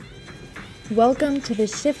Welcome to the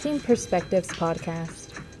Shifting Perspectives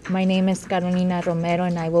podcast. My name is Carolina Romero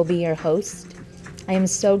and I will be your host. I am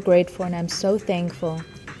so grateful and I'm so thankful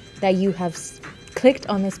that you have clicked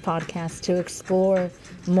on this podcast to explore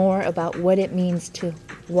more about what it means to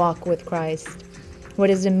walk with Christ. What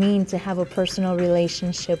does it mean to have a personal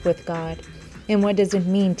relationship with God? And what does it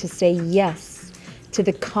mean to say yes to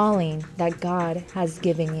the calling that God has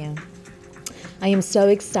given you? I am so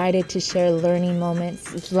excited to share learning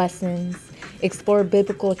moments, lessons, explore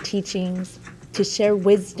biblical teachings, to share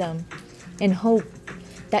wisdom, and hope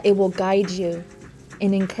that it will guide you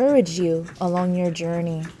and encourage you along your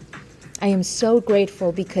journey. I am so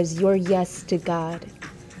grateful because your yes to God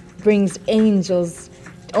brings angels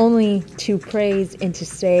only to praise and to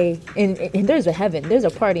say, and there's a heaven, there's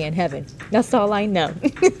a party in heaven. That's all I know.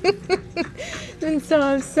 And so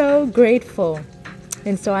I'm so grateful.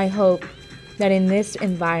 And so I hope that in this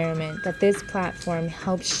environment, that this platform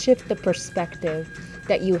helps shift the perspective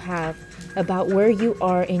that you have about where you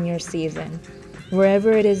are in your season,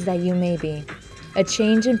 wherever it is that you may be. A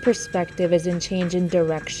change in perspective is a change in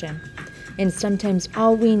direction. And sometimes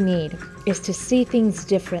all we need is to see things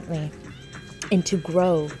differently and to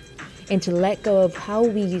grow and to let go of how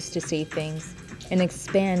we used to see things and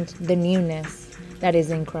expand the newness that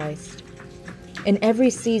is in Christ. In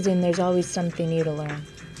every season, there's always something new to learn.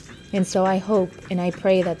 And so I hope and I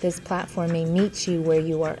pray that this platform may meet you where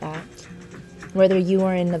you are at. Whether you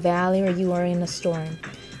are in the valley or you are in a storm,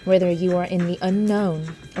 whether you are in the unknown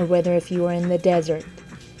or whether if you are in the desert,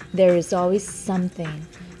 there is always something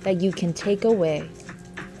that you can take away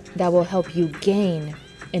that will help you gain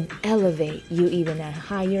and elevate you even a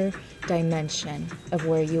higher dimension of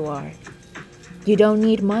where you are. You don't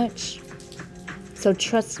need much. So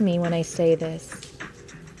trust me when I say this.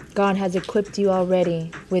 God has equipped you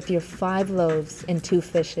already with your 5 loaves and 2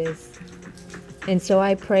 fishes. And so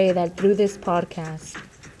I pray that through this podcast,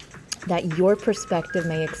 that your perspective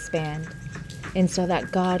may expand. And so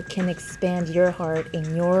that God can expand your heart and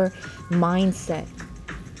your mindset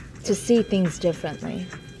to see things differently.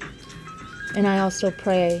 And I also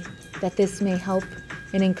pray that this may help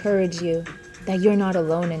and encourage you that you're not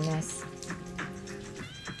alone in this.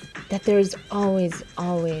 That there is always,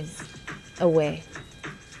 always a way.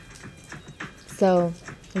 So,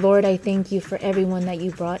 Lord, I thank you for everyone that you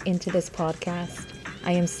brought into this podcast.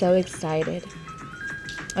 I am so excited.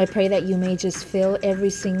 I pray that you may just fill every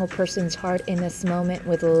single person's heart in this moment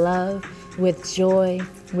with love, with joy,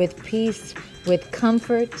 with peace, with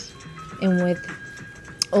comfort, and with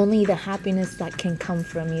only the happiness that can come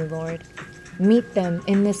from you, Lord. Meet them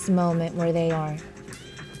in this moment where they are.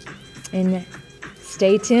 And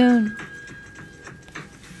stay tuned.